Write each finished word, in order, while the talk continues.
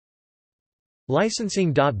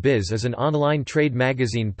Licensing.biz is an online trade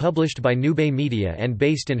magazine published by Nube Media and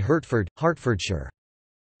based in Hertford, Hertfordshire.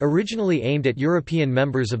 Originally aimed at European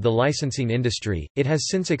members of the licensing industry, it has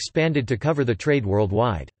since expanded to cover the trade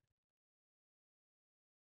worldwide.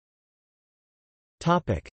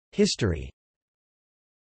 History.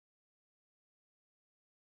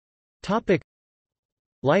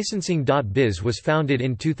 Licensing.biz was founded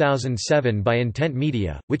in 2007 by Intent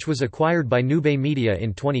Media, which was acquired by Nube Media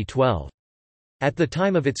in 2012. At the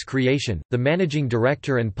time of its creation, the managing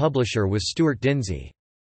director and publisher was Stuart Dinsey.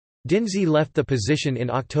 Dinsey left the position in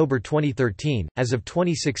October 2013. As of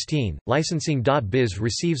 2016, Licensing.biz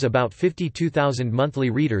receives about 52,000 monthly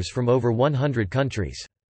readers from over 100 countries.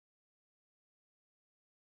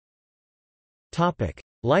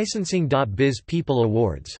 Licensing.biz People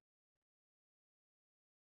Awards.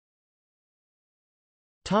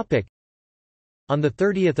 On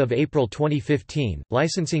 30 April 2015,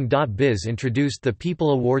 Licensing.biz introduced the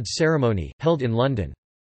People Awards ceremony, held in London.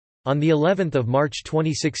 On of March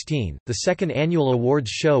 2016, the second annual awards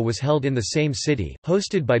show was held in the same city,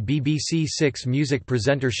 hosted by BBC Six music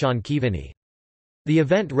presenter Sean Keaveney. The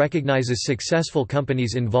event recognises successful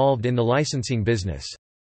companies involved in the licensing business.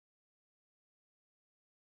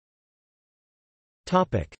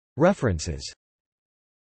 References.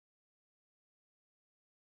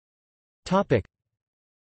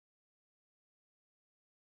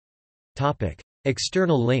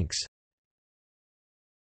 External links.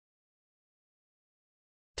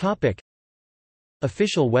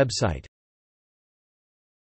 Official website.